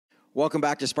Welcome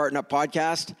back to Spartan Up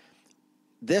Podcast.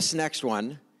 This next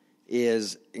one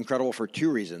is incredible for two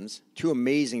reasons. Two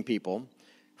amazing people.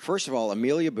 First of all,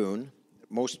 Amelia Boone.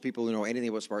 Most people who know anything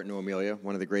about Spartan know Amelia,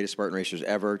 one of the greatest Spartan racers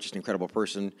ever, just an incredible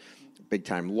person,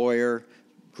 big-time lawyer,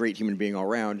 great human being all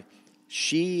around.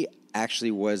 She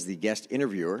actually was the guest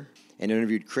interviewer and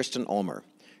interviewed Kristen Ulmer.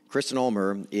 Kristen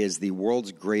Ulmer is the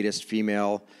world's greatest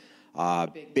female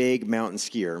big mountain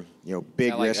skier. You know,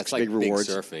 big risks, big rewards.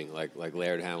 Big surfing, like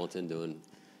Laird Hamilton doing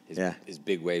his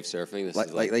big wave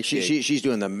surfing. She's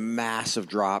doing the massive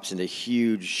drops into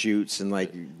huge chutes and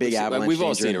big avalanche. We've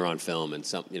all seen her on film and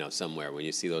somewhere when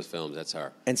you see those films, that's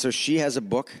her. And so she has a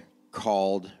book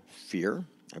called Fear.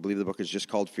 I believe the book is just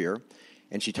called Fear.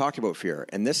 And she talked about fear.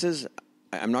 And this is,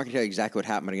 I'm not going to tell you exactly what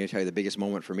happened, but I'm going to tell you the biggest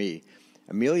moment for me.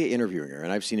 Amelia interviewing her,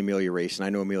 and I've seen Amelia race, and I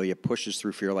know Amelia pushes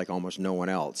through fear like almost no one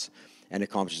else and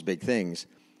accomplishes big things.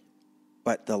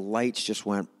 But the lights just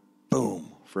went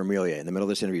boom for Amelia in the middle of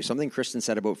this interview. Something Kristen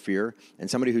said about fear, and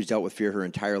somebody who's dealt with fear her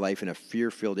entire life in a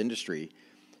fear-filled industry,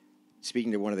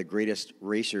 speaking to one of the greatest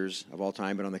racers of all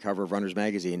time, been on the cover of Runner's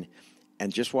Magazine,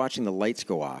 and just watching the lights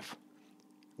go off.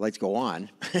 Lights go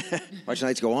on, watching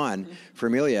lights go on for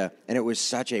Amelia, and it was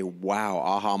such a wow,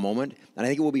 aha moment, and I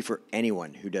think it will be for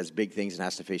anyone who does big things and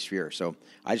has to face fear. So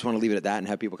I just want to leave it at that and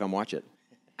have people come watch it.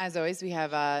 As always, we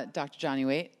have Dr. Johnny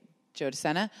Waite, Joe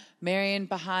DeSena, Marion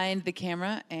behind the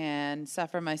camera, and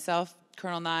Suffer, myself.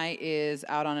 Colonel Nye is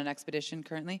out on an expedition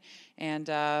currently, and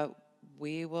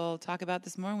we will talk about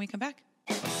this more when we come back.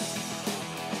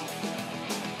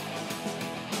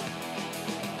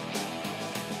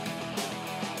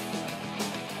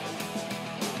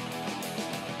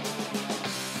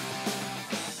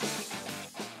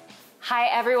 Hi,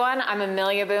 everyone. I'm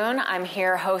Amelia Boone. I'm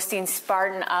here hosting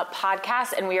Spartan Up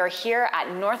Podcast, and we are here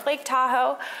at North Lake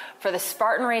Tahoe for the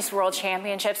Spartan Race World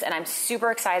Championships, and I'm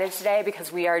super excited today because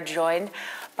we are joined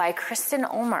by Kristen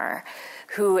Ulmer,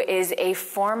 who is a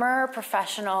former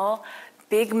professional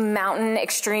big mountain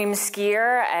extreme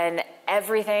skier, and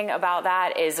everything about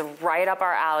that is right up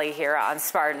our alley here on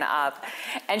Spartan Up.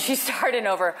 And she starred in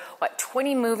over,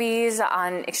 20 movies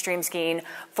on extreme skiing,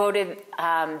 voted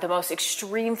the most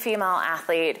extreme female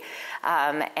athlete,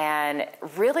 and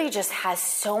really just has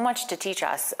so much to teach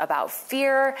us about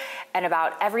fear and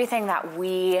about everything that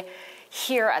we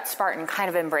here at Spartan kind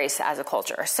of embrace as a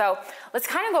culture. So let's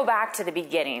kind of go back to the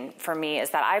beginning for me, is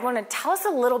that I want to tell us a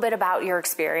little bit about your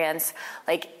experience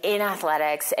in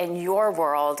athletics and your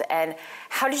world, and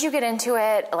how did you get into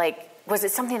it? Was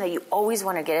it something that you always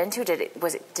want to get into? Did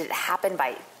it happen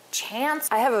by chance?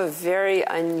 I have a very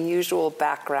unusual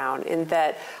background in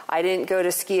that I didn't go to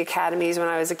ski academies when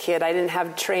I was a kid. I didn't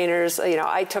have trainers.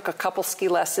 I took a couple ski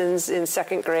lessons in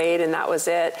second grade, and that was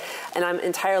it. And I'm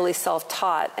entirely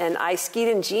self-taught. And I skied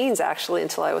in jeans, actually,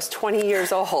 until I was 20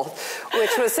 years old,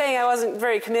 which was saying I wasn't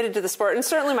very committed to the sport. And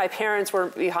certainly my parents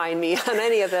weren't behind me on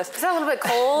any of this. Is that a little bit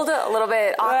cold? A little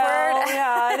bit awkward? Well,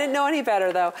 yeah, I didn't know any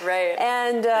better, though. Right.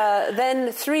 And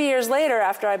then 3 years later,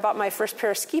 after I bought my first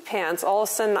pair of ski pants, all of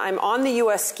a sudden I'm on the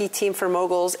U.S. ski team for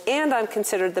moguls, and I'm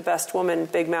considered the best woman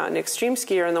big mountain extreme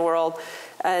skier in the world.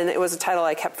 And it was a title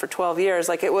I kept for 12 years.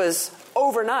 It was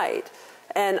overnight.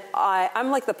 And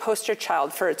I'm like the poster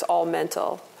child for it's all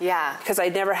mental. Yeah. Because I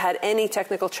never had any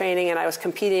technical training, and I was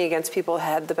competing against people who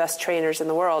had the best trainers in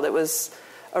the world. It was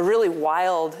a really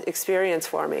wild experience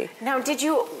for me. Now, did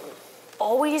you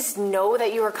always know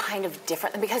that you were kind of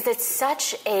different? Because it's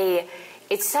such a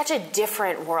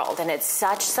different world, and it's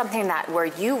such something where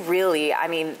you really,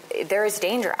 there is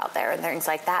danger out there and things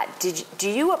like that. Do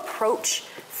you approach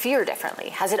fear differently?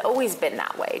 Has it always been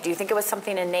that way? Do you think it was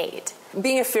something innate?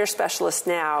 Being a fear specialist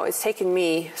now, it's taken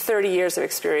me 30 years of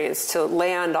experience to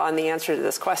land on the answer to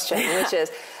this question, which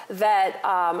is that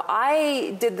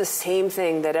I did the same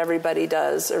thing that everybody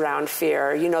does around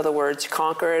fear. You know the words: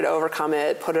 conquer it, overcome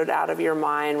it, put it out of your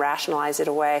mind, rationalize it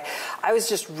away. I was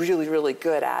just really, really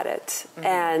good at it. Mm-hmm.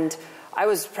 And I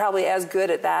was probably as good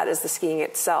at that as the skiing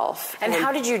itself. And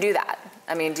how did you do that?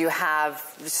 Do you have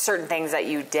certain things that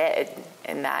you did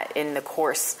in the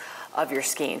course of your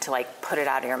skiing to put it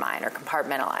out of your mind or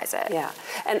compartmentalize it? Yeah.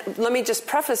 And let me just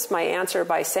preface my answer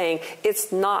by saying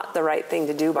it's not the right thing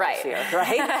to do by fear,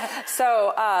 right?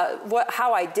 So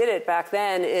how I did it back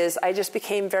then is I just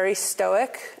became very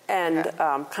stoic and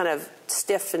kind of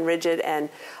stiff and rigid, and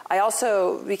I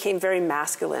also became very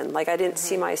masculine. I didn't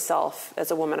see myself as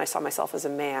a woman, I saw myself as a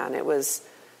man. It was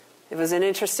an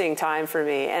interesting time for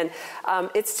me, and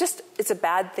it's a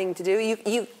bad thing to do.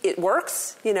 It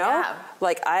works, Yeah.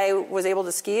 I was able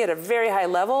to ski at a very high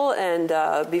level and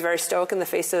be very stoic in the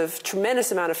face of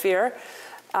tremendous amount of fear,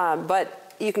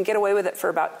 but you can get away with it for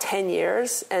about 10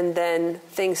 years, and then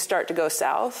things start to go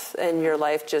south, and your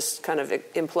life just kind of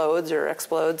implodes or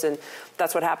explodes, and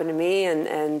that's what happened to me,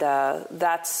 and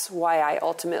that's why I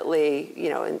ultimately,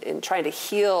 in trying to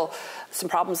heal some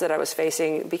problems that I was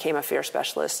facing, became a fear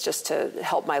specialist, just to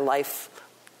help my life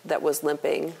that was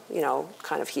limping,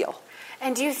 kind of heal.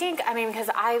 And do you think, because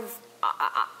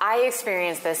I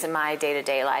experience this in my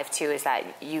day-to-day life too, is that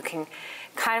you can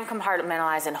kind of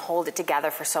compartmentalize and hold it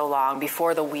together for so long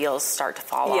before the wheels start to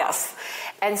fall off.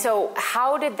 And so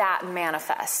how did that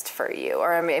manifest for you?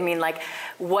 Or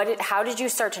how did you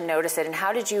start to notice it, and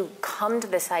how did you come to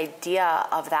this idea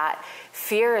of that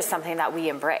fear is something that we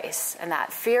embrace, and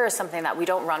that fear is something that we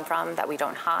don't run from, that we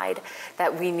don't hide,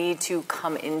 that we need to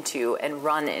come into and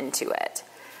run into it?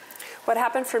 What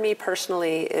happened for me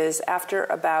personally is after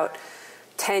about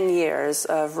 10 years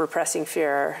of repressing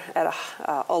fear,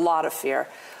 a lot of fear,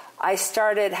 I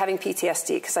started having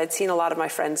PTSD because I'd seen a lot of my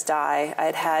friends die.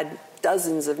 I'd had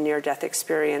dozens of near-death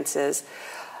experiences.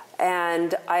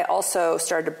 And I also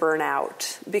started to burn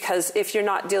out, because if you're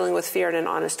not dealing with fear in an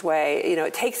honest way,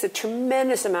 it takes a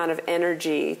tremendous amount of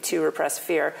energy to repress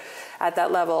fear at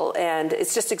that level, and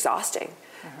it's just exhausting.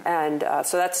 And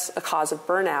so that's a cause of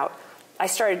burnout. I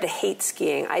started to hate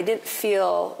skiing. I didn't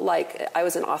feel like I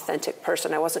was an authentic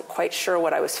person. I wasn't quite sure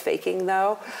what I was faking,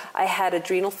 though. I had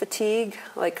adrenal fatigue,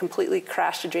 like completely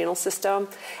crashed adrenal system.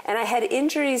 And I had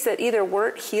injuries that either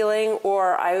weren't healing,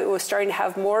 or I was starting to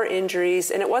have more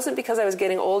injuries. And it wasn't because I was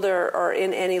getting older or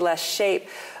in any less shape,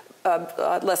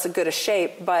 less good a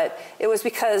shape, but it was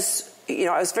because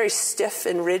I was very stiff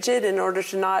and rigid in order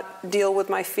to not deal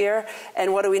with my fear.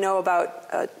 And what do we know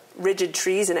about rigid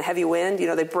trees in a heavy wind?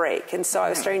 They break. And so I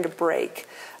was starting to break.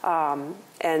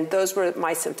 And those were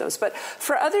my symptoms. But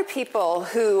for other people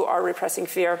who are repressing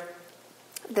fear,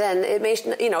 then it may,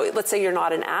 let's say you're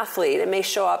not an athlete, it may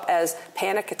show up as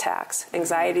panic attacks,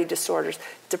 anxiety disorders,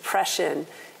 depression,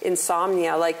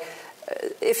 insomnia. Like,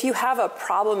 if you have a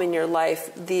problem in your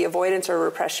life, the avoidance or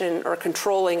repression or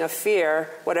controlling of fear,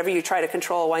 whatever you try to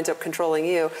control winds up controlling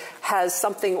you, has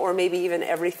something or maybe even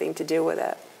everything to do with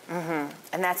it.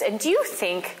 And do you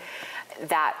think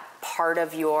that part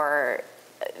of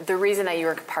the reason that you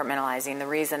were compartmentalizing, the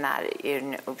reason that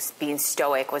being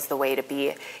stoic was the way to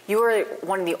be, you were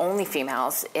one of the only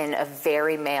females in a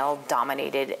very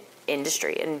male-dominated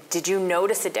industry. And did you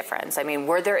notice a difference?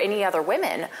 Were there any other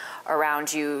women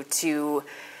around you to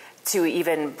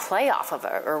even play off of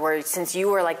it? Or since you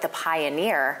were like the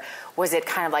pioneer, was it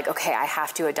kind of like, okay, I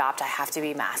have to adopt, I have to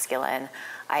be masculine,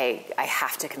 I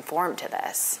have to conform to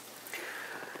this?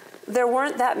 There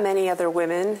weren't that many other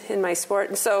women in my sport.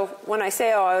 And so when I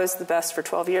say, I was the best for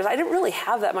 12 years, I didn't really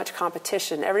have that much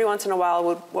competition. Every once in a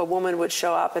while, a woman would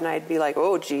show up and I'd be like,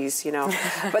 oh, geez,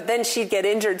 But then she'd get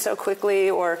injured so quickly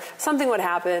or something would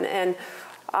happen. And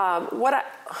I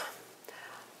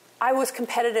was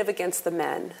competitive against the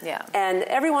men. Yeah. And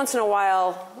every once in a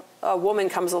while, a woman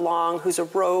comes along who's a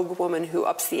rogue woman who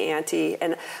ups the ante.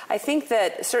 And I think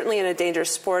that certainly in a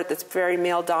dangerous sport that's very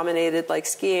male-dominated like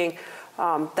skiing,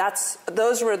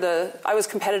 I was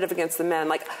competitive against the men.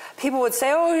 Like, people would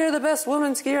say, oh, you're the best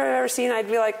woman skier I've ever seen. I'd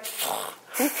be like,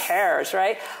 who cares,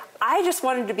 right? I just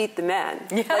wanted to beat the men.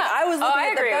 Yeah. Like, I was looking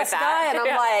at the best guy, and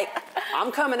I'm like,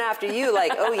 I'm coming after you.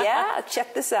 Like, oh yeah,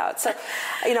 check this out. So,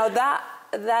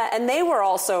 and they were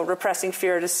also repressing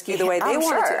fear to ski the way they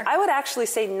wanted to. I would actually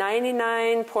say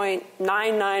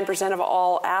 99.99% of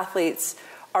all athletes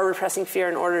are repressing fear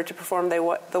in order to perform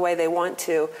the way they want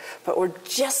to. But we're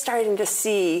just starting to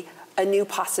see a new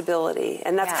possibility,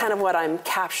 and that's kind of what I'm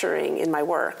capturing in my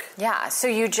work. Yeah. So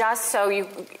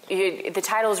the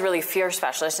title is really Fear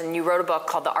Specialist, and you wrote a book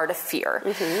called The Art of Fear.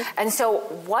 And so,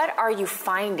 what are you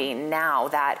finding now?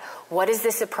 What is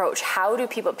this approach? How do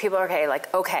people are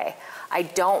okay, I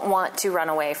don't want to run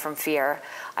away from fear.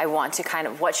 I want to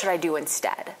what should I do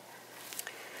instead?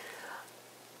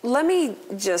 Let me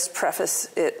just preface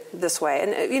it this way.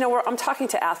 And, I'm talking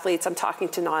to athletes, I'm talking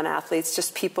to non-athletes,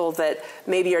 just people that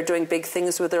maybe are doing big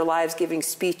things with their lives, giving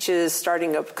speeches,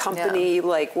 starting a company,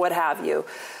 like what have you.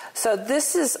 So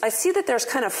I see that there's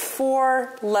kind of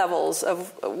 4 levels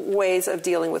of ways of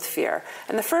dealing with fear.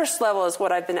 And the first level is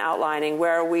what I've been outlining,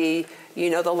 where we,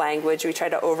 the language, we try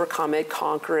to overcome it,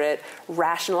 conquer it,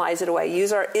 rationalize it away,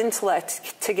 use our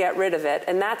intellect to get rid of it.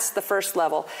 And that's the first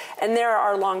level. And there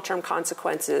are long-term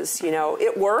consequences.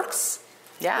 It works.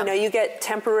 Yeah. You get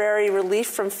temporary relief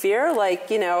from fear. Like,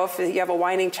 if you have a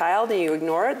whining child and you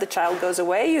ignore it, the child goes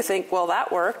away, you think, well, that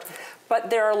worked. But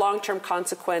there are long-term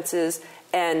consequences.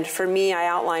 And for me, I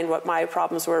outlined what my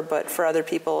problems were, but for other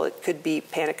people, it could be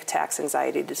panic attacks,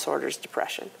 anxiety disorders,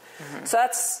 depression. So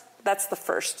that's That's the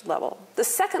first level. The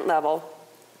second level,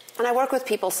 and I work with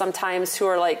people sometimes who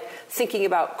are like thinking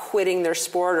about quitting their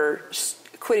sport or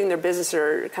quitting their business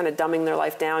or kind of dumbing their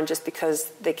life down just because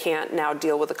they can't now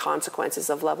deal with the consequences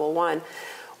of level 1,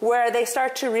 where they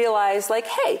start to realize, like,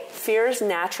 hey, fear is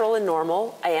natural and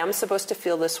normal. I am supposed to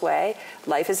feel this way.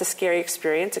 Life is a scary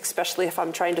experience, especially if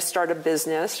I'm trying to start a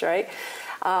business, right?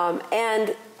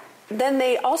 And then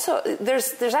they also,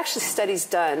 there's actually studies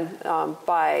done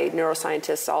by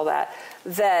neuroscientists, all that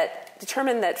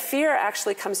determine that fear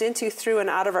actually comes through and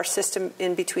out of our system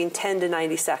in between 10 to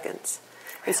 90 seconds.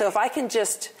 And so if I can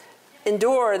just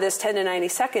endure this 10 to 90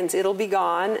 seconds, it'll be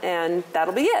gone, and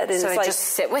that'll be it. And so it's like, just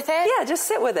sit with it? Yeah, just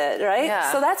sit with it, right?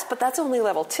 Yeah. So that's only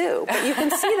level 2. But you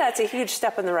can see that's a huge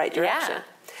step in the right direction.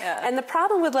 Yeah. And the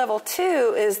problem with level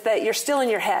 2 is that you're still in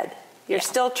your head. You're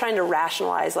still trying to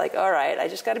rationalize, like, all right, I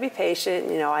just got to be patient.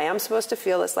 I am supposed to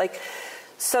feel this.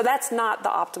 So that's not the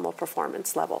optimal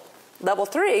performance level. Level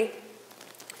 3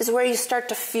 is where you start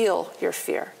to feel your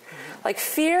fear. Like,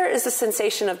 fear is the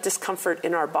sensation of discomfort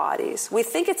in our bodies. We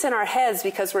think it's in our heads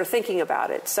because we're thinking about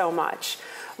it so much.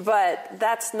 But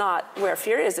that's not where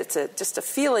fear is. It's just a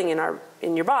feeling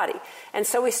in your body. And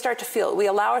so we start to feel it. We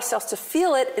allow ourselves to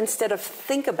feel it instead of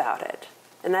think about it.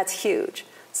 And that's huge.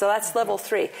 So that's level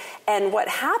 3. And what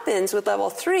happens with level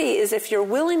 3 is if you're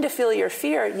willing to feel your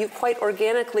fear, you quite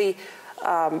organically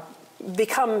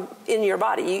become in your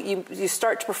body. You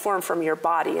start to perform from your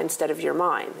body instead of your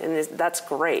mind. And that's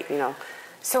great,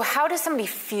 So how does somebody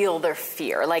feel their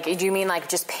fear? Like, do you mean like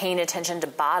just paying attention to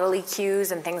bodily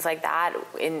cues and things like that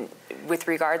with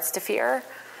regards to fear?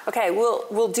 Okay,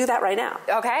 we'll do that right now.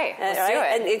 Okay, let's do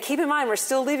it. And keep in mind, we're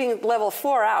still leaving level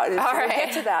 4 out. All right. We'll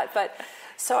get to that. But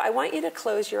so I want you to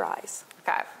close your eyes.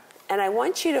 Okay. And I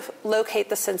want you to locate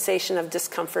the sensation of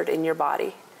discomfort in your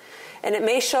body. And it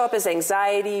may show up as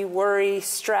anxiety, worry,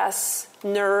 stress,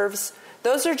 nerves.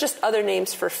 Those are just other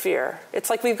names for fear. It's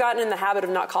like we've gotten in the habit of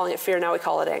not calling it fear, now we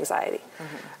call it anxiety.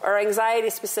 Mm-hmm. Or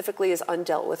anxiety specifically is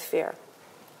undealt with fear.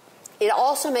 It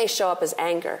also may show up as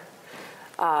anger,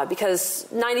 because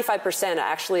 95%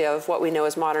 actually of what we know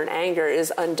as modern anger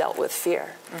is undealt with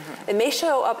fear. Mm-hmm. It may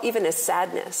show up even as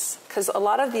sadness, because a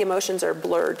lot of the emotions are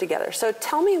blurred together. So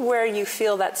tell me where you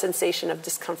feel that sensation of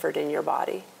discomfort in your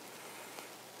body.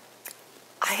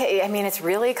 I mean, it's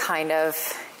really kind of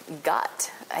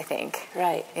gut, I think.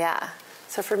 Right. Yeah.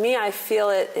 So for me, I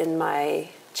feel it in my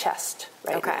chest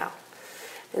right now.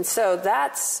 And so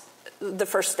that's the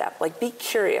first step. Like, be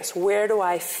curious. Where do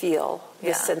I feel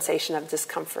this sensation of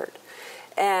discomfort?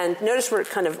 And notice we're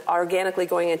kind of organically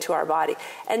going into our body.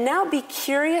 And now be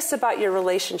curious about your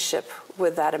relationship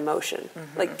with that emotion.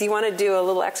 Mm-hmm. Like, do you want to do a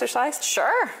little exercise?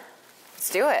 Sure.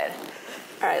 Let's do it.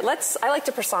 All right, I like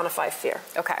to personify fear.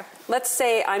 Okay. Let's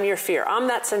say I'm your fear. I'm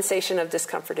that sensation of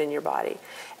discomfort in your body.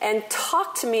 And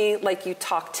talk to me like you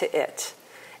talk to it.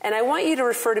 And I want you to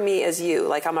refer to me as you,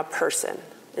 like I'm a person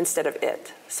instead of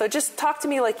it. So just talk to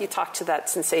me like you talk to that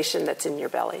sensation that's in your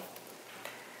belly.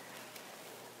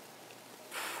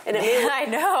 And I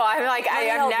know. I'm like,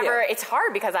 I've never, it's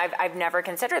hard because I've never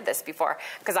considered this before.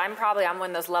 Because I'm one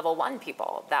of those level 1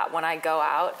 people that when I go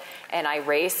out and I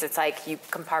race, it's like you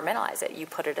compartmentalize it. You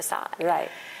put it aside. Right.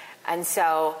 And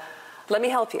so. Let me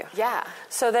help you. Yeah.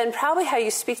 So then probably how you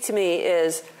speak to me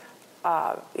is,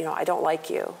 I don't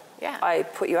like you. Yeah. I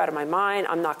put you out of my mind.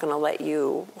 I'm not going to let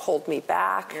you hold me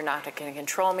back. You're not going to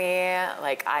control me.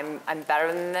 Like, I'm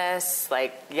better than this.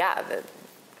 Like, yeah,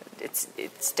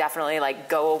 it's definitely like,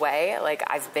 go away. Like,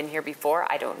 I've been here before.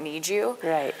 I don't need you.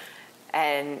 Right.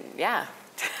 And yeah.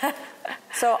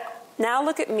 So now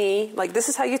look at me. Like, this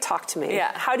is how you talk to me.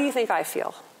 Yeah. How do you think I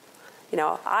feel?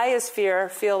 I as fear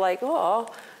feel like,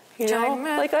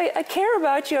 like I care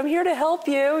about you. I'm here to help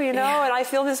you, and I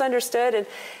feel misunderstood.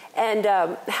 And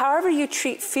however you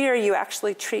treat fear, you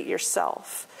actually treat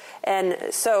yourself. And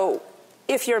so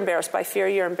if you're embarrassed by fear,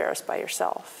 you're embarrassed by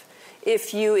yourself.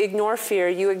 If you ignore fear,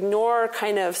 you ignore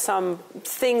kind of some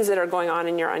things that are going on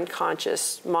in your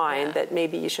unconscious mind that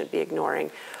maybe you shouldn't be ignoring.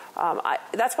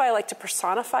 That's why I like to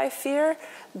personify fear,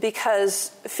 because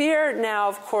fear now,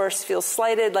 of course, feels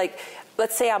slighted. Like,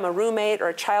 let's say I'm a roommate or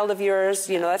a child of yours,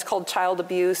 that's called child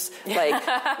abuse. Like,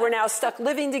 we're now stuck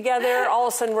living together. All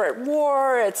of a sudden we're at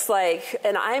war. It's like,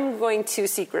 and I'm going to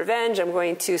seek revenge. I'm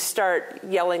going to start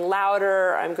yelling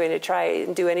louder. I'm going to try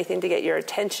and do anything to get your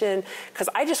attention, because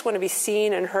I just want to be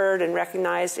seen and heard and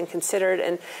recognized and considered.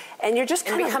 And you're just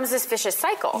kind of... It becomes this vicious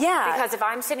cycle. Yeah. Because if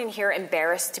I'm sitting here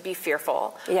embarrassed to be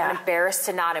fearful, and embarrassed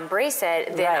to not embrace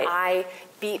it, then I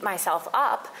beat myself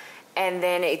up. And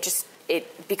then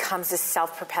it becomes this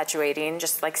self-perpetuating,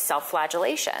 just like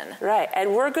self-flagellation. Right.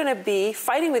 And we're going to be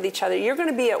fighting with each other. You're going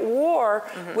to be at war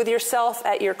with yourself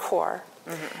at your core.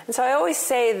 And so I always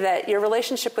say that your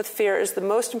relationship with fear is the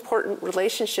most important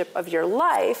relationship of your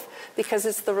life because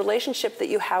it's the relationship that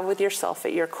you have with yourself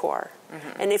at your core.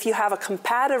 And if you have a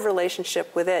combative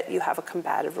relationship with it, you have a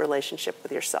combative relationship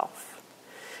with yourself.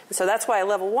 And so that's why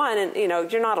level 1,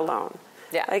 and you're not alone.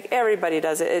 Yeah. Like everybody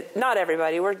does it. Not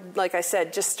everybody. We're, like I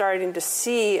said, just starting to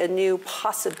see a new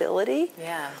possibility.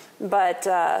 Yeah. But,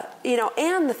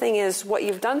 and the thing is, what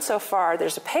you've done so far,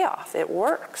 there's a payoff. It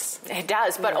works. It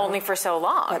does, but only for so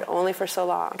long. But only for so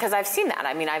long. Because I've seen that.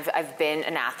 I mean, I've been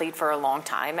an athlete for a long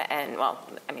time, and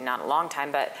not a long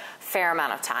time, but a fair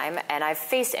amount of time, and I've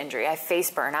faced injury, I've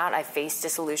faced burnout, I've faced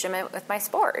disillusionment with my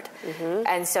sport.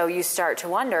 And so you start to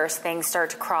wonder, as things start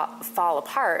to fall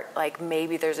apart, like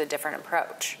maybe there's a different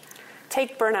approach.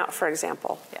 Take burnout, for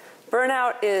example. Yeah.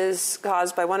 Burnout is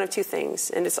caused by one of two things,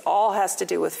 and it all has to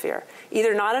do with fear.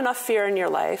 Either not enough fear in your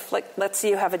life, like let's say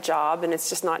you have a job and it's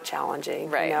just not challenging.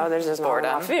 Right. There's just not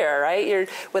enough fear, right?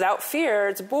 Without fear,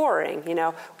 it's boring.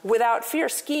 Without fear,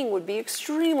 skiing would be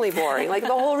extremely boring. Like the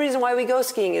whole reason why we go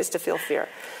skiing is to feel fear.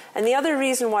 And the other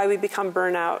reason why we become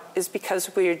burnout is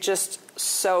because we're just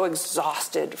so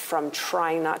exhausted from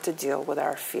trying not to deal with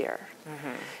our fear.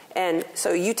 And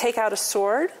so you take out a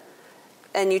sword,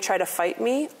 and you try to fight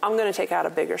me, I'm going to take out a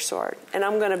bigger sword. And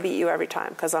I'm going to beat you every time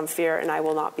because I'm fear and I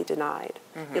will not be denied.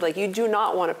 You're like, you do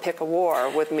not want to pick a war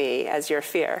with me as your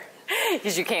fear.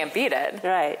 Because you can't beat it.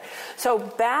 Right. So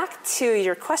back to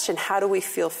your question, how do we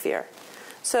feel fear?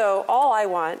 So all I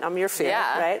want, I'm your fear,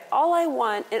 right? All I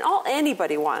want, and all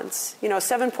anybody wants,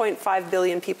 7.5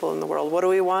 billion people in the world, what do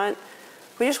we want?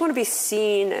 We just want to be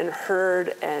seen and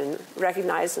heard and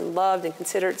recognized and loved and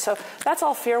considered. So that's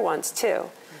all fear wants too.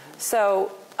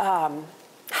 So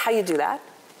how you do that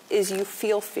is you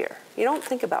feel fear. You don't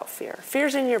think about fear.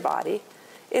 Fear's in your body.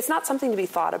 It's not something to be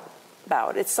thought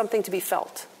about. It's something to be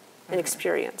felt and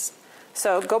experienced.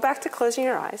 So go back to closing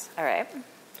your eyes. All right.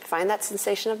 Find that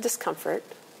sensation of discomfort.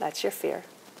 That's your fear.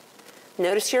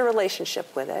 Notice your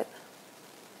relationship with it.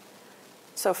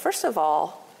 So first of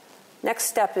all, next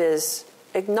step is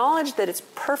acknowledge that it's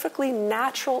perfectly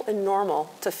natural and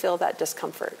normal to feel that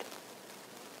discomfort.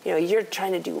 You're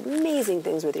trying to do amazing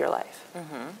things with your life.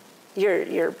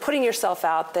 You're putting yourself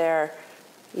out there.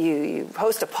 You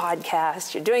host a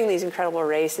podcast. You're doing these incredible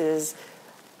races.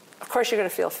 Of course, you're going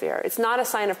to feel fear. It's not a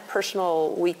sign of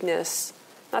personal weakness,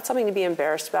 not something to be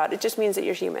embarrassed about. It just means that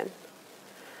you're human.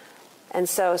 And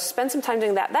so spend some time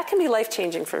doing that. That can be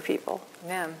life-changing for people.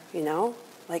 Yeah.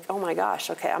 Like, oh my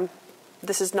gosh, okay,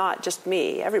 this is not just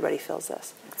me. Everybody feels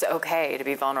this. It's okay to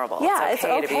be vulnerable. Yeah, it's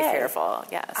okay to be fearful.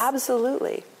 Yes.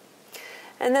 Absolutely.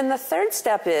 And then the third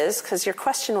step is, because your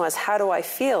question was, how do I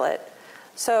feel it?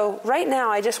 So right now,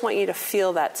 I just want you to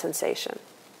feel that sensation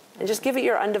and just give it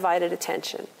your undivided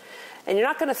attention. And you're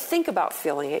not going to think about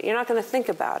feeling it. You're not going to think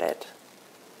about it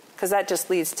because that just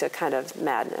leads to kind of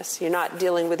madness. You're not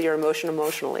dealing with your emotion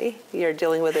emotionally. You're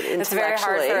dealing with it intellectually. It's very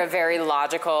hard for a very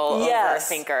logical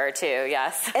overthinker too,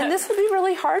 yes. And this would be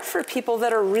really hard for people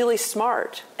that are really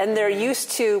smart and they're used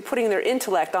to putting their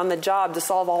intellect on the job to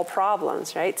solve all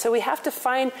problems, right? So we have to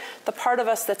find the part of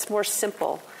us that's more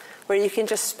simple, where you can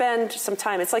just spend some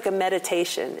time. It's like a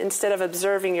meditation. Instead of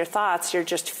observing your thoughts, you're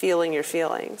just feeling your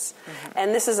feelings.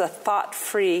 And this is a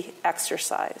thought-free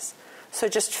exercise. So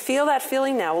just feel that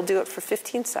feeling now. We'll do it for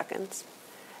 15 seconds.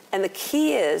 And the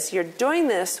key is you're doing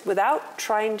this without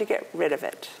trying to get rid of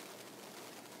it.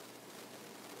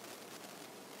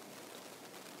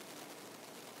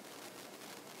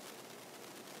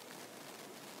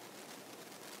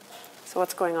 So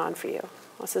what's going on for you?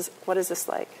 What is this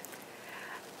like?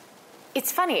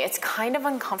 It's funny. It's kind of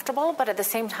uncomfortable, but at the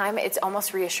same time, it's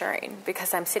almost reassuring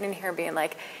because I'm sitting here being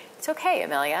like, it's okay,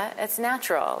 Amelia. It's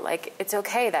natural. Like, it's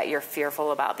okay that you're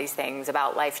fearful about these things,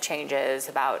 about life changes,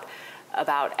 about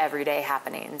everyday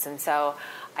happenings. And so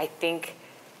I think,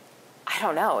 I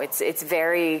don't know, it's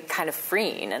very kind of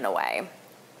freeing in a way.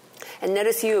 And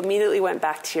notice you immediately went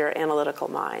back to your analytical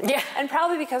mind. Yeah. And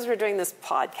probably because we're doing this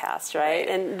podcast, right?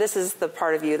 And this is the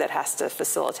part of you that has to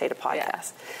facilitate a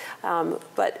podcast. Yeah.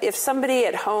 But if somebody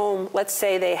at home, let's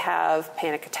say they have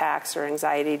panic attacks or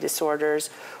anxiety disorders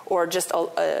or just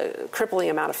a crippling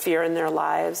amount of fear in their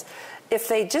lives, if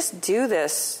they just do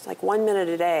this like 1 minute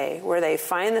a day where they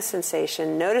find the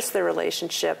sensation, notice their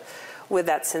relationship with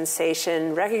that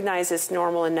sensation, recognize it's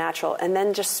normal and natural, and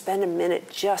then just spend a minute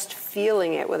just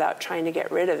feeling it without trying to get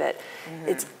rid of it.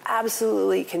 It's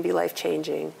absolutely can be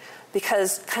life-changing,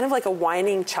 because kind of like a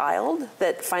whining child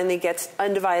that finally gets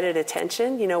undivided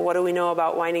attention, what do we know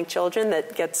about whining children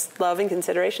that gets love and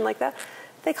consideration like that?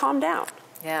 They calm down.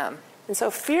 Yeah. And so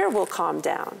fear will calm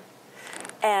down.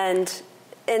 And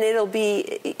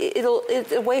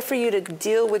it's a way for you to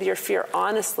deal with your fear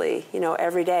honestly,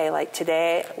 every day. Like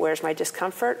today, where's my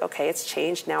discomfort? Okay, it's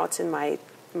changed. Now it's in my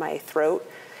throat.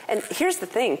 And here's the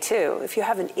thing, too. If you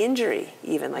have an injury,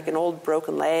 even like an old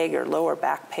broken leg or lower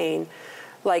back pain,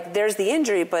 like there's the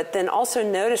injury, but then also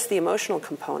notice the emotional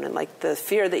component, like the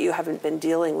fear that you haven't been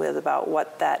dealing with about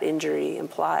what that injury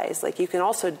implies. Like you can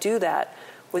also do that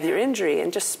with your injury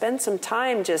and just spend some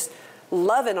time just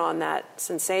loving on that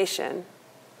sensation.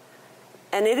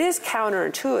 And it is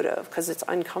counterintuitive because it's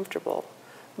uncomfortable.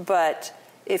 But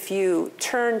if you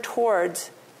turn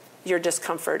towards your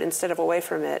discomfort instead of away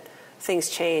from it, things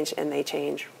change, and they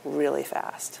change really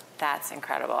fast. That's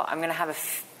incredible. I'm going to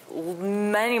have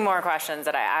many more questions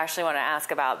that I actually want to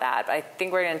ask about that, but I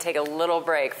think we're going to take a little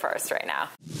break first right now.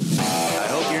 I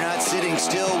hope you're not sitting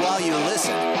still while you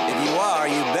listen. If you are,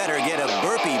 you better get a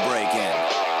burpee break in.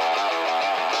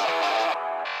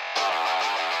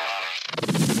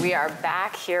 We are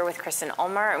back here with Kristen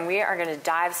Ulmer, and we are going to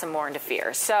dive some more into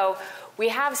fear. So we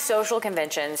have social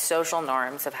conventions, social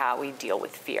norms of how we deal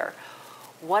with fear.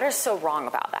 What is so wrong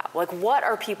about that? Like, what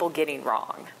are people getting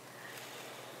wrong?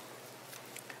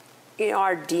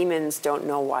 Our demons don't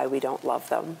know why we don't love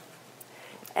them.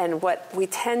 And what we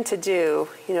tend to do,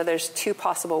 there's two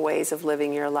possible ways of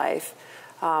living your life,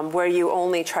 where you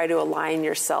only try to align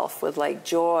yourself with like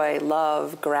joy,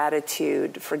 love,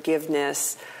 gratitude,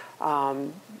 forgiveness,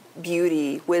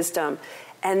 beauty, wisdom.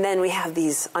 And then we have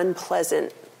these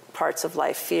unpleasant parts of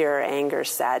life: fear, anger,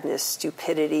 sadness,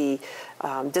 stupidity,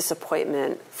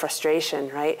 disappointment, frustration,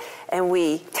 right? And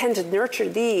we tend to nurture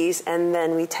these, and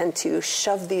then we tend to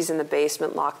shove these in the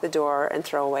basement, lock the door, and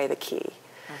throw away the key.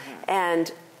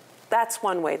 And that's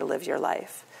one way to live your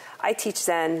life. I teach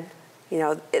Zen.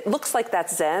 It looks like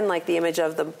that's Zen, like the image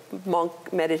of the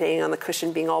monk meditating on the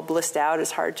cushion being all blissed out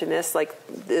is hard to miss. Like,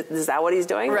 is that what he's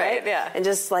doing? Right, yeah. And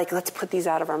just like, let's put these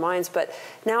out of our minds. But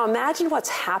now imagine what's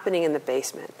happening in the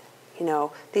basement.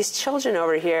 These children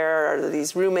over here, or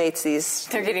these roommates,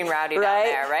 they're getting rowdy down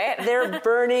there, right? They're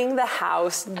burning the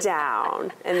house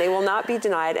down, and they will not be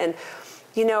denied. And,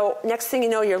 next thing you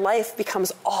know, your life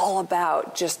becomes all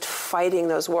about just fighting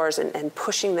those wars and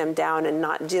pushing them down and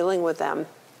not dealing with them.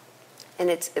 And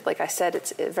it's, like I said,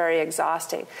 it's very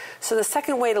exhausting. So the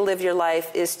second way to live your life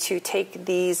is to take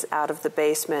these out of the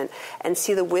basement and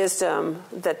see the wisdom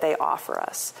that they offer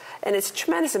us. And it's a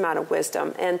tremendous amount of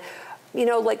wisdom. And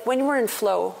like when we're in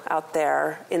flow out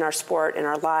there in our sport, in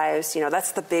our lives,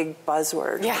 that's the big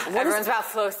buzzword. Yeah, everyone's about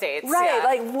flow states. Right, yeah.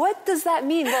 Like what does that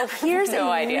mean? Well, here's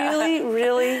really,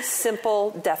 really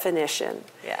simple definition.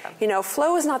 Yeah.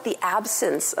 Flow is not the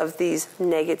absence of these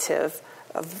negative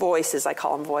voices. I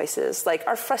call them voices. Like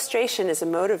our frustration is a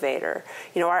motivator.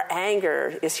 Our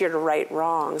anger is here to right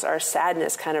wrongs. Our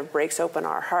sadness kind of breaks open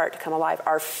our heart to come alive.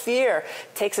 Our fear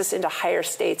takes us into higher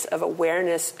states of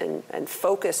awareness and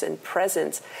focus and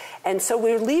presence. And so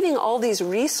we're leaving all these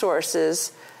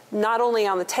resources not only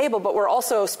on the table, but we're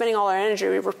also spending all our energy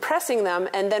repressing them,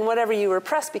 and then whatever you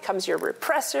repress becomes your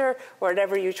repressor, or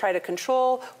whatever you try to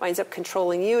control winds up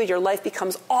controlling you. Your life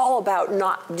becomes all about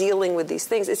not dealing with these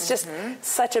things. It's just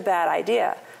such a bad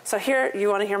idea. So here, you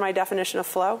want to hear my definition of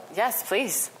flow? Yes,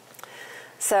 please.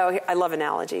 So I love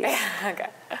analogies. Okay.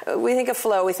 We think of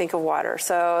flow, we think of water.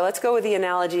 So let's go with the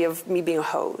analogy of me being a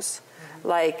hose.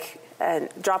 And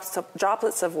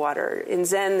droplets of water. In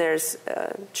Zen, there's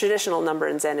a traditional number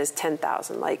in Zen is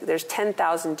 10,000. Like there's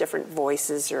 10,000 different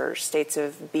voices or states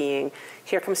of being.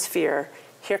 Here comes fear.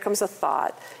 Here comes a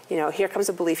thought. Here comes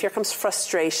a belief. Here comes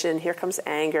frustration. Here comes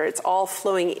anger. It's all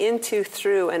flowing into,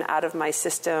 through, and out of my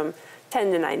system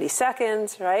 10 to 90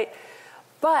 seconds, right?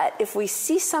 But if we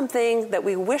see something that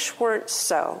we wish weren't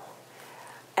so,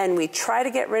 and we try to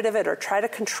get rid of it or try to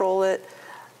control it,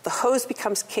 the hose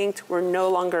becomes kinked. We're no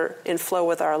longer in flow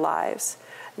with our lives.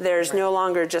 There's no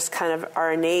longer just kind of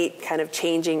our innate kind of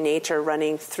changing nature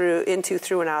running through,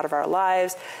 and out of our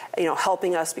lives,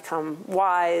 helping us become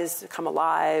wise, become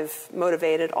alive,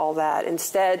 motivated, all that.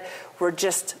 Instead, we're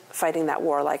just fighting that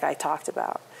war like I talked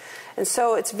about. And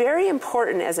so it's very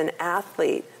important as an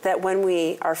athlete that when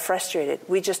we are frustrated,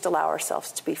 we just allow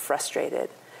ourselves to be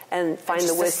frustrated and find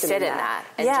the wisdom in that.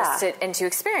 And just sit and to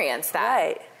experience that.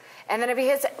 Right. And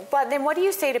then but then what do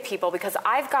you say to people? Because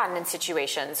I've gotten in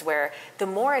situations where the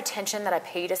more attention that I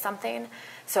pay to something,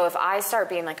 so if I start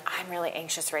being like, I'm really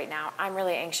anxious right now, I'm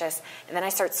really anxious, and then I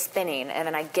start spinning, and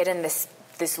then I get in this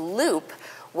loop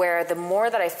where the more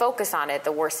that I focus on it,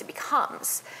 the worse it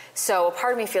becomes. So a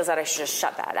part of me feels that I should just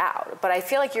shut that out. But I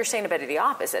feel like you're saying a bit of the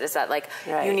opposite, is that like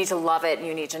you need to love it and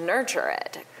you need to nurture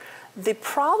it. The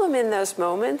problem in those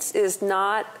moments is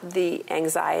not the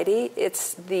anxiety,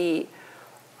 it's the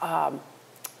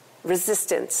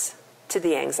resistance to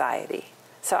the anxiety.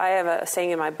 So I have a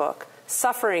saying in my book,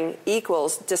 suffering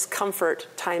equals discomfort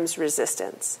times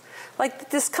resistance. Like,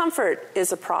 discomfort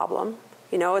is a problem.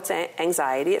 You know, it's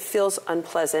anxiety. It feels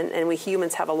unpleasant, and we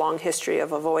humans have a long history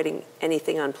of avoiding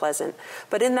anything unpleasant.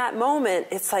 But in that moment,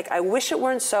 it's like, I wish it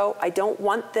weren't so. I don't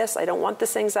want this. I don't want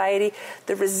this anxiety.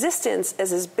 The resistance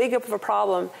is as big of a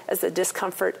problem as the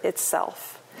discomfort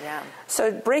itself. Yeah.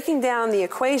 So breaking down the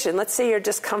equation, let's say your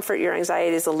discomfort, your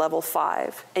anxiety is a level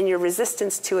 5, and your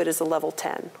resistance to it is a level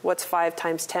 10. What's 5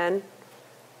 times 10?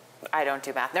 I don't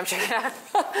do math. No, I'm sure.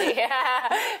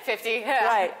 Yeah, 50.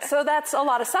 Right. So that's a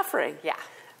lot of suffering. Yeah.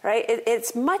 Right.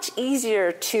 It's much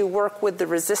easier to work with the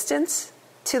resistance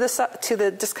to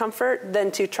the discomfort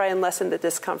than to try and lessen the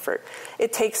discomfort.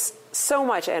 It takes so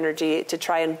much energy to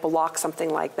try and block something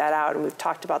like that out, and we've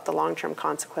talked about the long-term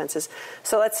consequences.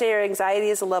 So let's say your anxiety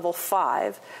is a level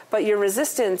 5, but your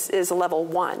resistance is a level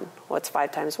 1. What's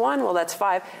 5 times 1? Well, that's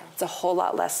 5. It's a whole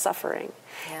lot less suffering.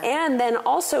 Yeah. And then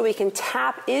also we can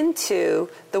tap into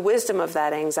the wisdom of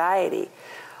that anxiety,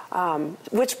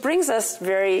 which brings us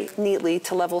very neatly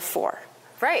to level 4.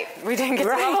 Right. We didn't get to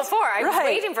level 4. I was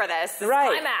waiting for this. Right.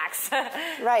 Climax.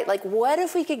 Right. Like, what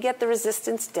if we could get the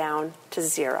resistance down to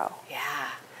 0? Yeah.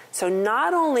 So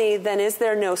not only then is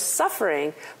there no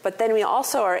suffering, but then we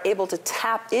also are able to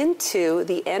tap into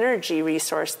the energy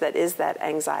resource that is that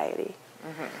anxiety.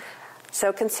 Mm-hmm.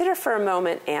 So consider for a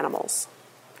moment animals.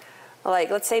 Like,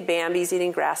 let's say Bambi's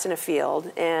eating grass in a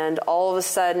field, and all of a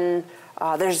sudden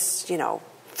there's,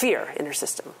 fear in her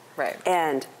system. Right.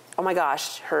 And, oh my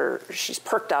gosh, she's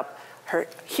perked up, her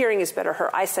hearing is better,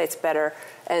 her eyesight's better,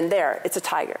 and there, it's a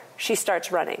tiger. She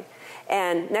starts running.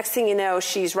 And next thing you know,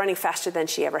 she's running faster than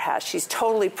she ever has. She's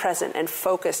totally present and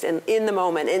focused and in the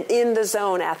moment and in the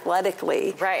zone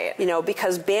athletically. Right.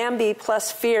 Because Bambi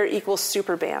plus fear equals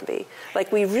Super Bambi.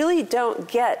 Like, we really don't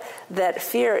get that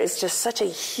fear is just such a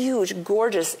huge,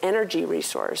 gorgeous energy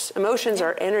resource. Emotions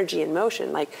are energy in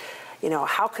motion. Like,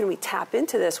 how can we tap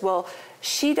into this? Well,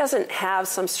 she doesn't have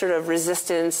some sort of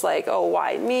resistance like, oh,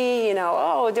 why me?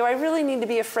 Oh, do I really need to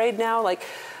be afraid now? Like,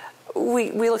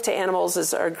 we look to animals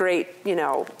as a great,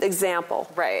 example.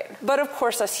 Right. But of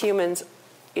course, us humans,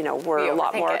 we're a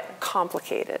lot more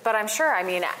complicated. But I'm sure,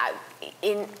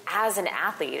 as an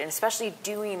athlete, and especially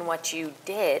doing what you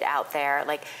did out there,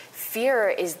 like, fear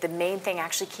is the main thing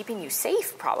actually keeping you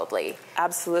safe, probably.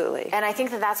 Absolutely. And I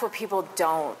think that's what people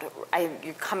don't,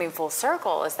 you're coming full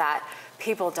circle, is that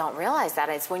people don't realize that.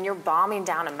 It's when you're bombing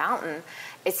down a mountain,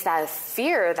 it's that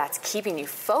fear that's keeping you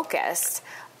focused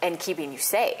and keeping you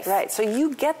safe. Right. So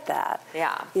you get that.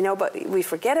 Yeah. But we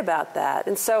forget about that.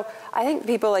 And so I think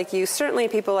people like you, certainly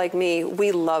people like me,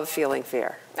 we love feeling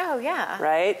fear. Oh, yeah.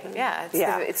 Right? Yeah.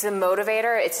 It's a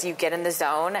motivator. It's you get in the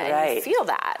zone and you feel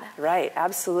that. Right.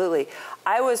 Absolutely.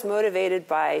 I was motivated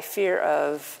by fear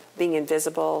of being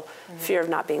invisible, fear of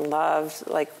not being loved.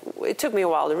 Like, it took me a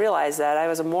while to realize that. I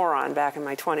was a moron back in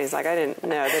my 20s. Like, I didn't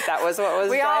know that was what was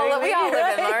driving me. We all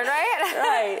live and learn, right?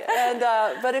 Right.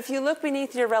 And but if you look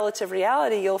beneath your relative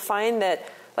reality, you'll find that,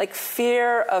 like,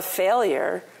 fear of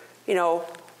failure,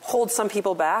 holds some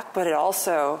people back, but it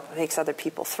also makes other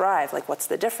people thrive. Like, what's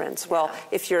the difference? Yeah. Well,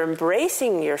 if you're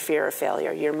embracing your fear of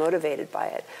failure, you're motivated by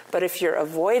it. But if you're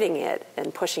avoiding it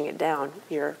and pushing it down,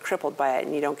 you're crippled by it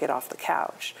and you don't get off the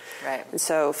couch. Right. And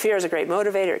so fear is a great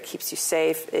motivator. It keeps you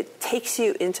safe. It takes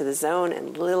you into the zone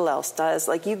and little else does.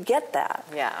 Like, you get that.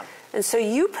 Yeah. And so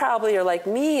you probably are like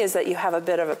me, is that you have a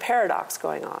bit of a paradox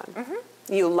going on.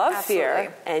 Mm-hmm. You love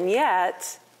fear, and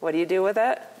yet, what do you do with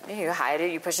it? You hide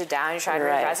it, you push it down, you try to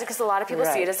repress it, because a lot of people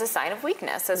see it as a sign of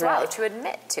weakness as well, to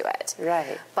admit to it.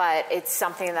 Right. But it's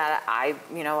something that I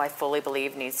fully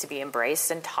believe needs to be embraced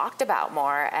and talked about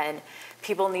more, and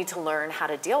people need to learn how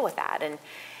to deal with that.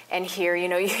 And here,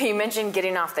 you mentioned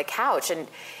getting off the couch,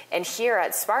 and here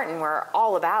at Spartan, we're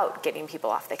all about getting people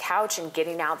off the couch and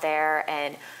getting out there,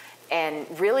 and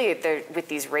really with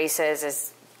these races,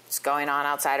 as it's going on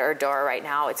outside our door right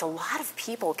now, it's a lot of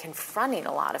people confronting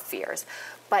a lot of fears.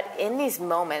 But in these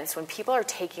moments when people are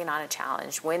taking on a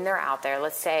challenge, when they're out there,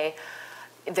 let's say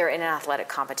they're in an athletic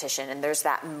competition and there's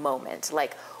that moment,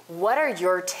 like, what are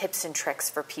your tips and tricks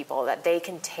for people that they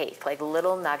can take, like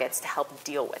little nuggets to help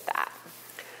deal with that?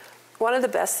 One of the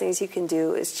best things you can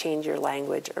do is change your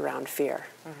language around fear.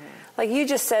 Like you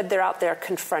just said, they're out there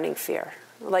confronting fear.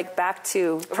 Like back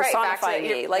to personifying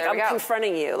me. Like I'm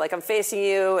confronting you. Like I'm facing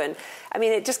you. And I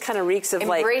mean, it just kind of reeks of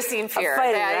embracing fear.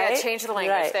 Fighting, yeah, change the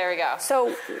language. Right. There we go.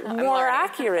 So more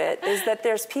accurate is that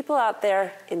there's people out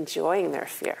there enjoying their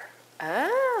fear.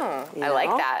 Oh, I like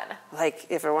that. Like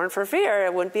if it weren't for fear,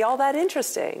 it wouldn't be all that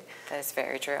interesting. That is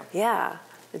very true. Yeah.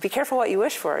 Be careful what you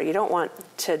wish for. You don't want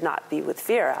to not be with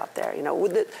fear out there.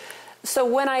 So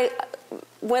when I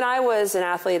was an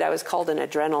athlete, I was called an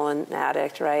adrenaline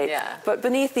addict, right? Yeah. But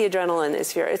beneath the adrenaline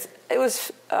is fear. It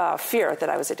was fear that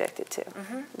I was addicted to.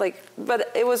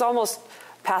 But it was almost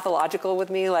pathological with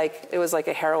me. Like it was like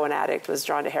a heroin addict was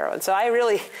drawn to heroin. So I'm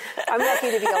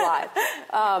lucky to be alive.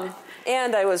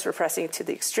 And I was repressing it to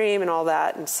the extreme and all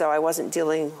that. And so I wasn't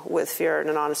dealing with fear in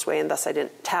an honest way, and thus I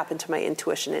didn't tap into my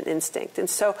intuition and instinct. And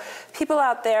so people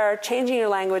out there, changing your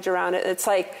language around it, it's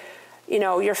like,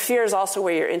 your fear is also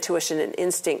where your intuition and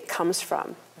instinct comes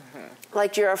from.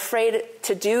 Like you're afraid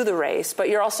to do the race, but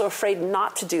you're also afraid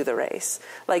not to do the race.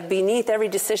 Like beneath every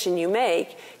decision you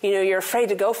make, you're afraid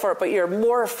to go for it, but you're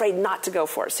more afraid not to go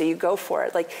for it. So you go for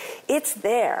it. Like it's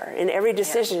there in every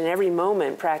decision, in every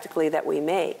moment practically that we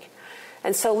make.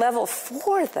 And so level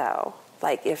 4, though,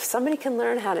 like if somebody can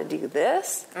learn how to do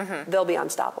this, they'll be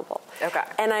unstoppable. Okay.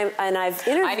 And I've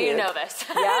interviewed. I need to know this.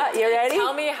 Yeah, you ready?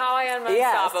 Tell me how I am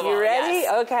yes, unstoppable. You ready?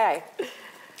 Yes. Okay.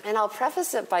 And I'll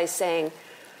preface it by saying,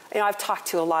 I've talked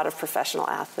to a lot of professional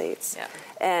athletes. Yeah.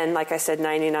 And like I said,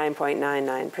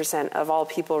 99.99% of all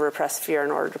people repress fear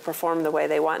in order to perform the way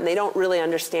they want. And they don't really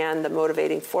understand the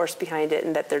motivating force behind it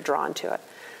and that they're drawn to it.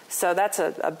 So that's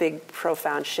a big,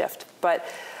 profound shift. But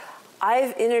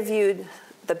I've interviewed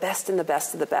the best and the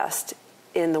best of the best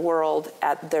in the world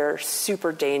at their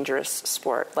super dangerous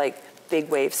sport, like big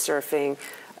wave surfing,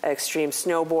 extreme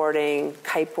snowboarding,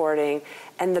 kiteboarding,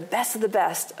 and the best of the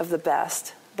best of the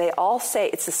best. They all say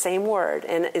it's the same word,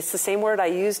 and it's the same word I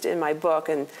used in my book,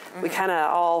 and we kind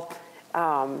of all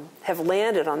have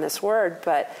landed on this word,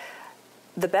 but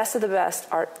the best of the best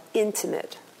are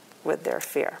intimate with their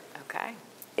fear. Okay.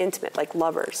 Intimate, like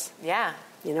lovers. Yeah.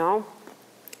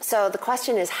 So the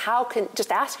question is,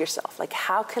 just ask yourself, like,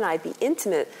 how can I be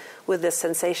intimate with this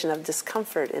sensation of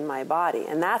discomfort in my body?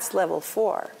 And that's level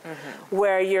 4,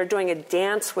 where you're doing a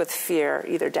dance with fear,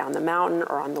 either down the mountain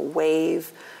or on the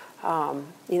wave.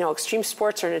 Extreme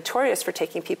sports are notorious for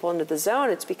taking people into the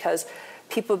zone. It's because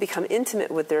people become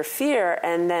intimate with their fear,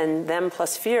 and then them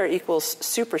plus fear equals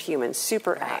superhuman,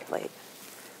 super athlete.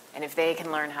 And if they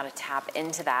can learn how to tap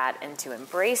into that and to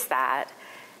embrace that,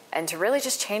 and to really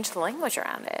just change the language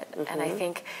around it. And I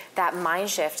think that mind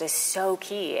shift is so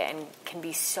key and can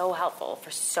be so helpful for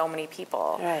so many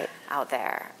people out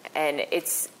there. And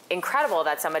it's incredible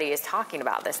that somebody is talking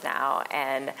about this now,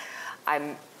 and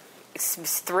I'm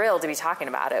thrilled to be talking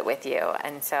about it with you.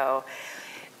 And so,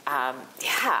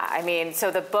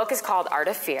 so the book is called Art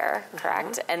of Fear,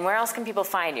 correct? And where else can people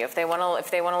find you if they want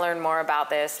to learn more about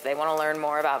this? If they want to learn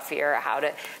more about fear, how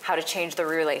to change the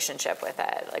relationship with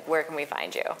it? Like, where can we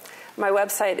find you? My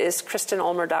website is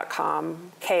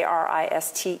KristenUlmer.com,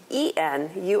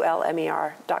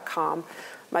 KristenUlmer.com.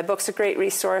 My book's a great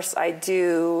resource. I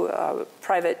do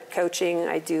private coaching.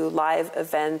 I do live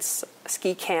events,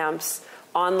 ski camps,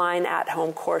 online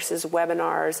at-home courses,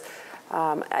 webinars.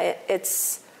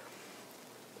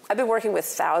 I've been working with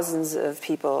thousands of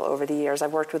people over the years.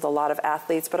 I've worked with a lot of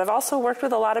athletes, but I've also worked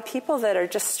with a lot of people that are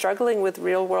just struggling with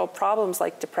real-world problems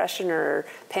like depression or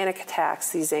panic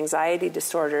attacks, these anxiety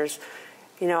disorders.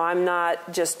 I'm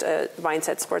not just a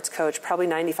mindset sports coach. Probably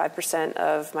 95%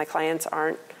 of my clients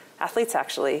aren't athletes,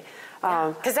 actually.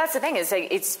 Because that's the thing,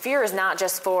 is fear is not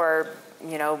just for,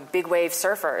 big wave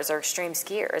surfers or extreme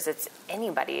skiers. It's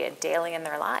anybody daily in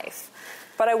their life.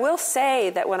 But I will say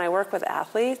that when I work with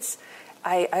athletes,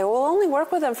 I will only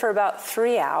work with them for about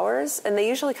 3 hours, and they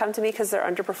usually come to me because they're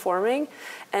underperforming.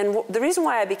 And the reason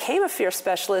why I became a fear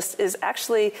specialist is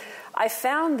actually I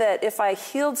found that if I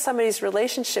healed somebody's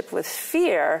relationship with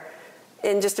fear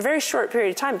in just a very short period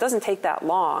of time, it doesn't take that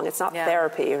long. It's not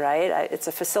therapy, right? It's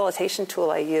a facilitation tool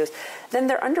I use. Then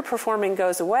their underperforming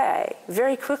goes away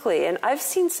very quickly. And I've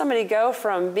seen somebody go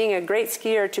from being a great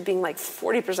skier to being like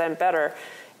 40% better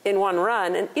in one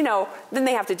run, and then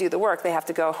they have to do the work. They have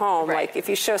to go home. Right. Like if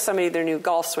you show somebody their new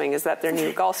golf swing, is that their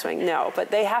new golf swing? No,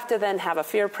 but they have to then have a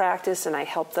fear practice, and I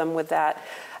help them with that.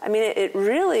 I mean, it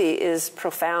really is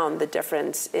profound, the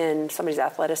difference in somebody's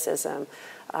athleticism.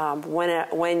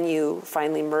 when you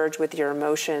finally merge with your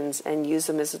emotions and use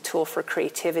them as a tool for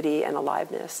creativity and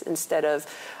aliveness instead of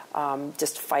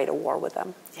just fight a war with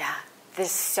them. Yeah. This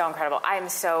is so incredible. I'm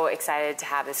so excited to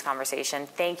have this conversation.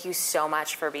 Thank you so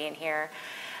much for being here.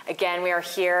 Again, we are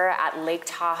here at Lake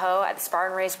Tahoe at the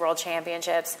Spartan Race World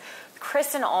Championships.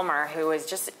 Kristen Ulmer, who has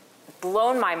just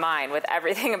blown my mind with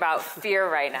everything about fear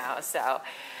right now. So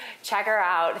check her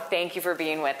out. Thank you for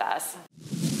being with us.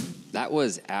 That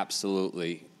was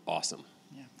absolutely awesome.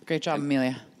 Yeah. Great job,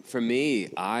 Amelia. For me,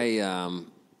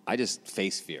 I just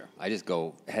face fear. I just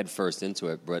go head first into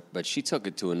it. But she took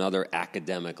it to another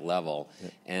academic level. Yeah.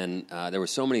 And there were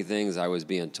so many things I was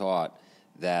being taught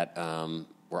that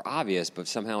were obvious, but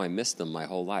somehow I missed them my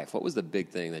whole life. What was the big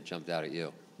thing that jumped out at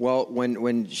you? Well,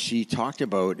 when she talked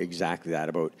about exactly that,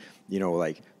 about,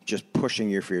 like just pushing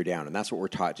your fear down, and that's what we're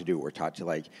taught to do. We're taught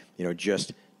to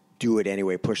just do it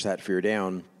anyway, push that fear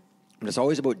down. But it's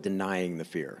always about denying the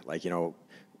fear.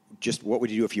 Just what would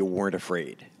you do if you weren't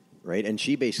afraid, right? And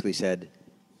she basically said,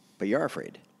 but you're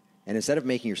afraid. And instead of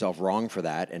making yourself wrong for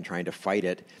that and trying to fight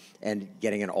it and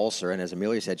getting an ulcer, and as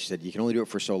Amelia said, she said, you can only do it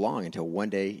for so long until one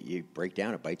day you break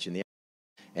down, it bites you in the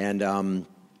ass.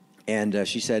 And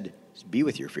she said, be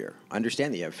with your fear.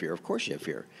 Understand that you have fear. Of course you have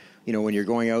fear. When you're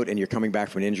going out and you're coming back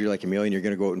from an injury like Amelia and you're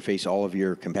going to go out and face all of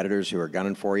your competitors who are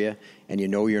gunning for you and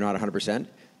you're not 100%,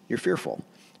 you're fearful.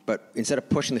 But instead of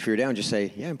pushing the fear down, just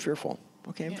say, yeah, I'm fearful.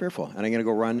 Okay, I'm fearful. And I'm going to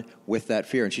go run with that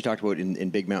fear. And she talked about in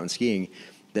big mountain skiing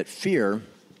that fear,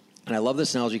 and I love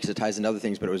this analogy because it ties into other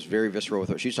things, but it was very visceral with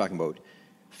what she was talking about.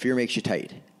 Fear makes you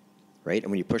tight, right?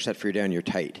 And when you push that fear down, you're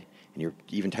tight. And you're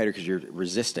even tighter because you're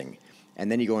resisting.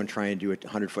 And then you go and try and do a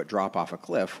 100-foot drop off a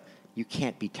cliff. You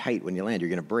can't be tight when you land. You're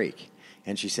going to break.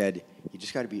 And she said, you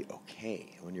just got to be okay.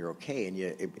 When you're okay and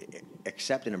you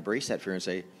accept and embrace that fear and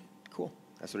say, cool,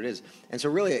 that's what it is. And so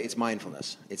really it's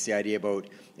mindfulness. It's the idea about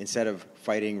instead of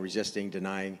fighting, resisting,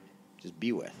 denying, just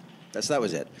be with. That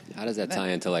was it. How does that tie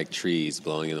into trees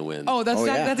blowing in the wind? Oh,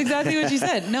 that's exactly what she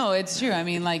said. No, it's true. I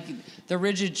mean, the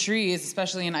rigid trees,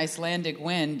 especially in Icelandic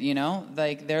wind,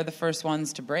 they're the first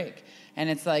ones to break. And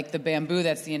it's like the bamboo,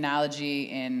 that's the analogy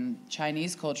in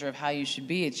Chinese culture of how you should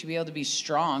be. It should be able to be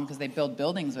strong because they build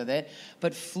buildings with it,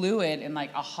 but fluid in a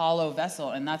hollow vessel.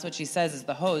 And that's what she says is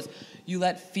the hose. You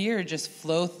let fear just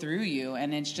flow through you.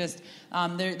 And it's just,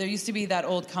 there used to be that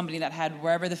old company that had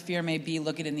wherever the fear may be,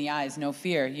 look it in the eyes, no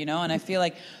fear, And I feel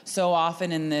like so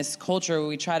often in this culture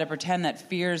we try to pretend that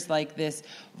fear's like this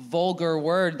vulgar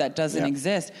word that doesn't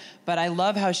exist. But I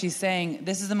love how she's saying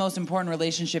this is the most important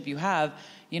relationship you have.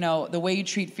 The way you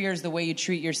treat fear is the way you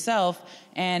treat yourself,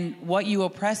 and what you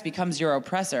oppress becomes your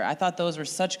oppressor. I thought those were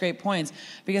such great points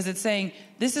because it's saying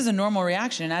this is a normal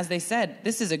reaction. And as they said,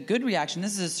 this is a good reaction.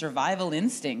 This is a survival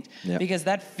instinct because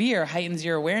that fear heightens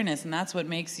your awareness, and that's what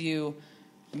makes you,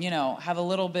 have a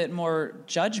little bit more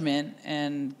judgment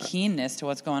and keenness to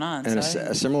what's going on. And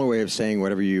a similar way of saying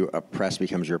whatever you oppress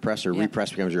becomes your oppressor,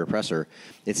 repress becomes your oppressor.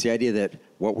 It's the idea that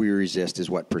what we resist is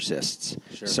what persists.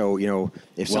 Sure. So,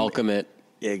 if welcome it.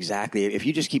 Exactly. If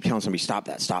you just keep telling somebody, stop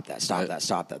that,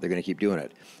 they're going to keep doing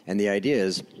it. And the idea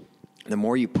is, the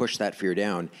more you push that fear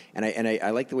down, and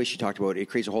I like the way she talked about it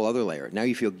creates a whole other layer. Now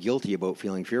you feel guilty about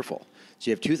feeling fearful.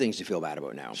 So you have two things to feel bad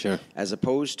about now. Sure. As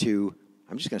opposed to,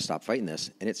 I'm just going to stop fighting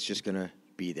this, and it's just going to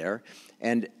be there.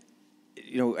 And,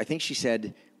 I think she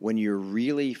said, when you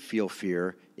really feel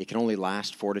fear, it can only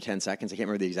last 4 to 10 seconds. I can't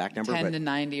remember the exact number. 10 to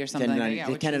 90 or something 10 to 90, like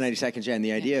that. 10 to 90 seconds, and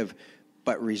the idea of,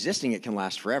 but resisting it can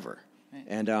last forever. Right.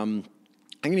 And I'm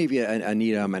going to give you a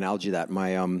neat analogy of that.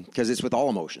 Because it's with all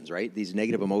emotions, right? These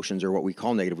negative emotions are what we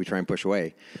call negative. We try and push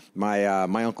away. My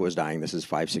uncle was dying. This is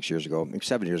 5-6 years ago,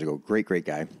 7 years ago. Great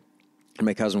guy. And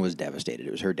my cousin was devastated.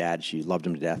 It was her dad. She loved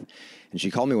him to death. And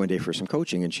she called me one day for some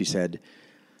coaching, and she said,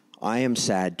 I am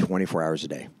sad 24 hours a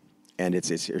day. And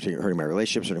it's hurting my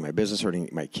relationships, hurting my business, hurting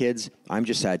my kids. I'm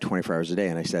just sad 24 hours a day.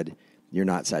 And I said, you're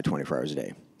not sad 24 hours a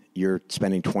day. You're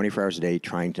spending 24 hours a day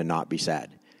trying to not be sad.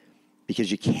 Because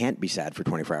you can't be sad for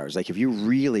 24 hours. If you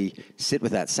really sit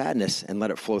with that sadness and let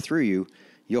it flow through you,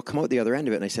 you'll come out the other end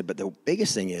of it. And I said, but the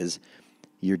biggest thing is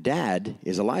your dad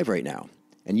is alive right now.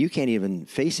 And you can't even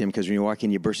face him because when you walk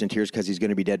in, you burst in tears because he's going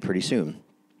to be dead pretty soon.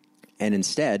 And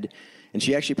instead, and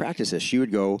she actually practiced this, she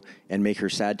would go and make her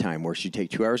sad time where she'd take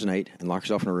 2 hours a night and lock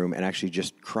herself in a room and actually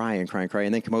just cry and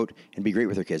then come out and be great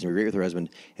with her kids and be great with her husband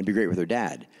and be great with her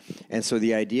dad. And so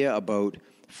the idea about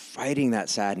fighting that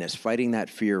sadness, fighting that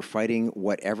fear, fighting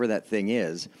whatever that thing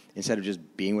is, instead of just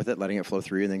being with it, letting it flow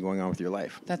through you, and then going on with your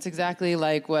life. That's exactly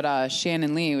like what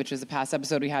Shannon Lee, which was a past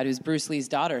episode we had, who's Bruce Lee's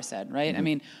daughter, said, right? I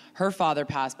mean, her father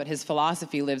passed, but his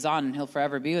philosophy lives on, and he'll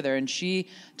forever be with her. And she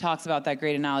talks about that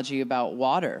great analogy about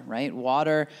water, right?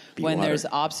 Water, there's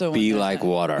obstacle. Be like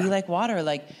water. Be like water.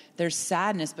 Like, there's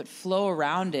sadness, but flow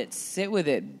around it, sit with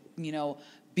it,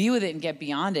 be with it and get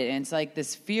beyond it. And it's like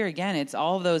this fear, again, it's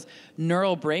all of those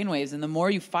neural brainwaves. And the more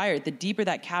you fire it, the deeper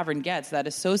that cavern gets that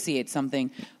associates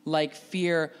something like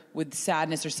fear with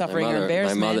sadness or suffering or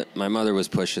embarrassment. My mother was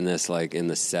pushing this like in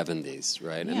the 70s,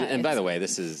 right? Yeah, and by the way,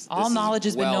 this is knowledge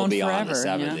has been known beyond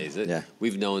forever. The 70s.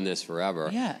 We've known this forever.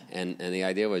 Yeah. And the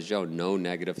idea was, Joe, no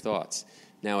negative thoughts.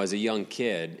 Now, as a young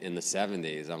kid in the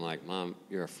 70s, I'm like, Mom,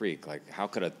 you're a freak. Like, how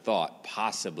could a thought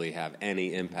possibly have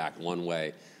any impact one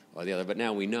way or the other? But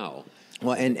now we know.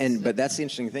 Well, but that's the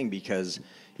interesting thing, because,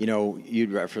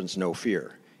 you'd reference no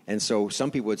fear. And so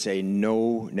some people would say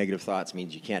no negative thoughts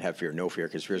means you can't have fear. No fear,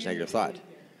 because fear is negative thought.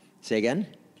 Say again?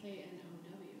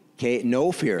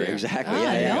 No fear, exactly.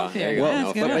 No fear.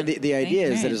 Well, but the idea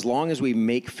is that as long as we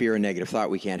make fear a negative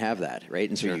thought, we can't have that, right?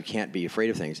 And so you can't be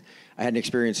afraid of things. I had an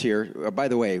experience here. By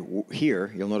the way,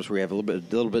 here you'll notice we have a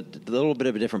little bit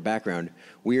of a different background.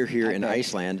 We are here in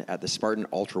Iceland at the Spartan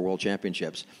Ultra World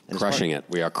Championships. And crushing it.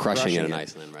 We are crushing it in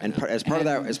Iceland right now. As part of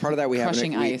that, we have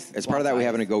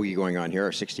an Agogi going on here,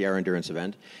 our 60-hour endurance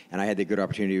event, and I had the good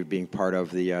opportunity of being part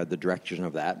of the direction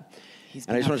of that.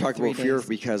 And I just want to talk about fear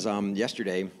because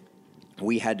yesterday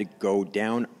we had to go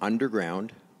down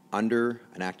underground, under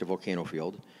an active volcano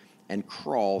field, and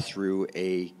crawl through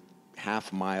a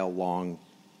half-mile-long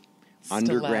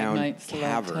underground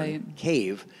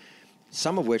cave,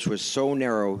 some of which was so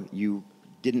narrow you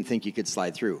didn't think you could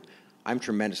slide through. I'm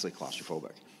tremendously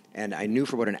claustrophobic, and I knew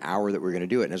for about an hour that we were going to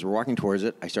do it. And as we're walking towards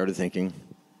it, I started thinking,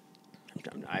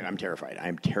 I'm terrified.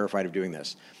 I'm terrified of doing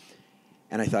this.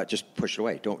 And I thought, just push it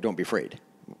away. Don't be afraid.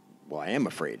 Well, I am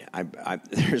afraid.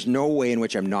 There's no way in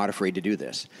which I'm not afraid to do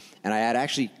this. And I had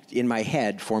actually, in my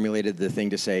head, formulated the thing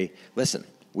to say, listen,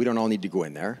 we don't all need to go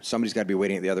in there. Somebody's got to be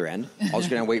waiting at the other end. I'll just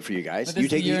go down and wait for you guys. You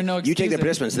take the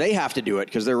participants. They have to do it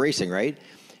because they're racing, right?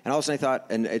 And all of a sudden I thought,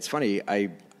 and it's funny, I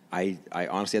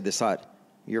honestly had this thought,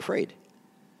 you're afraid.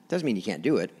 Doesn't mean you can't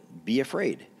do it. Be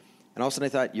afraid. And all of a sudden I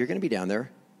thought, you're going to be down there,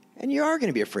 and you are going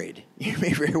to be afraid. You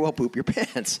may very well poop your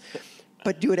pants.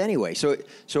 But do it anyway. So it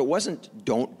wasn't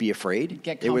don't be afraid.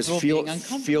 It was feel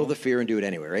the fear and do it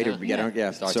anyway,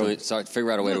 right? Start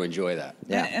figure out a way to enjoy that.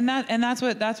 Yeah. And that's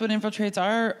what infiltrates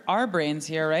our brains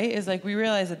here, right? Is like we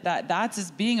realize that's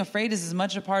as being afraid is as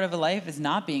much a part of a life as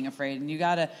not being afraid. And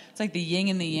it's like the yin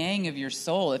and the yang of your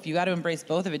soul. If you got to embrace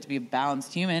both of it to be a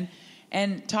balanced human.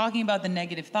 And talking about the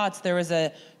negative thoughts, there was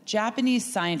a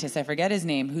Japanese scientist, I forget his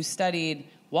name, who studied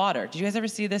water. Did you guys ever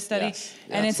see this study? Yes.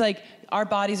 And it's like our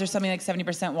bodies are something like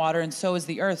 70% water, and so is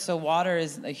the earth. So water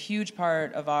is a huge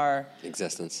part of our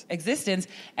existence.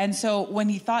 And so when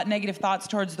he thought negative thoughts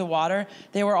towards the water,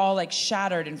 they were all like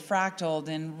shattered and fractaled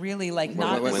and really like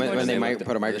not. When they might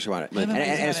put a microscope on it. And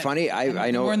it's funny.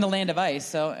 I know we're in the land of ice.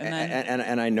 So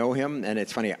and I know him, and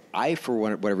it's funny. For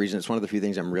whatever reason, it's one of the few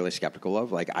things I'm really skeptical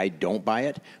of. Like I don't buy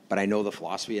it, but I know the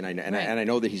philosophy, and I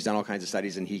know that he's done all kinds of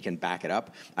studies and he can back it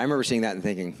up. I remember seeing that and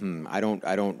thinking, I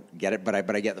don't get it, but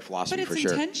I get the philosophy. But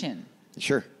it's intention.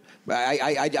 Sure. But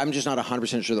I'm just not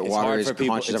 100% sure that water is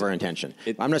conscious of our intention.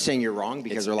 I'm not saying you're wrong,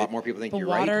 because there are a lot more people think you're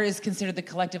right. But water is considered the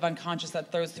collective unconscious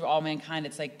that throws through all mankind.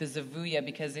 It's like the Zavuya,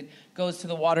 because it goes to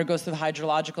the water, goes through the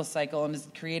hydrological cycle, and is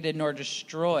created nor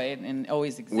destroyed and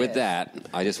always exists. With that,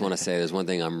 I just want to say there's one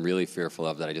thing I'm really fearful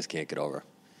of that I just can't get over.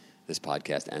 This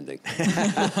podcast ending.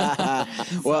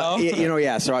 Well,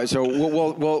 So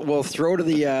we'll throw to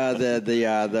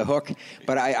the hook.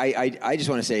 But I just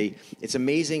want to say it's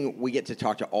amazing we get to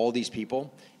talk to all these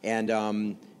people and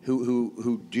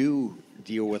who do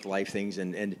deal with life things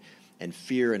and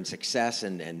fear and success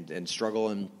and struggle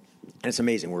and it's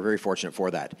amazing. We're very fortunate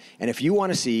for that. And if you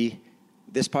want to see.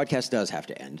 This podcast does have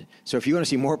to end. So if you want to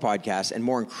see more podcasts and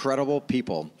more incredible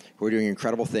people who are doing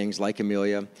incredible things like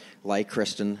Amelia, like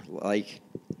Kristen, like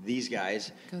these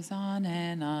guys. Goes on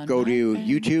and on. Go to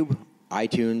YouTube,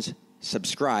 iTunes,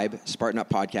 subscribe, Spartan Up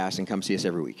Podcast, and come see us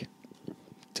every week.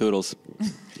 Toodles.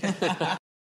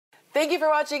 Thank you for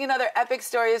watching another epic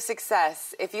story of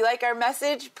success. If you like our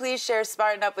message, please share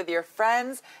Spartan Up with your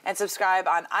friends and subscribe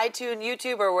on iTunes,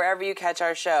 YouTube, or wherever you catch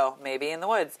our show, maybe in the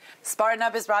woods. Spartan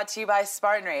Up is brought to you by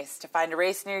Spartan Race. To find a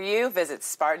race near you, visit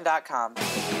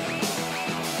Spartan.com.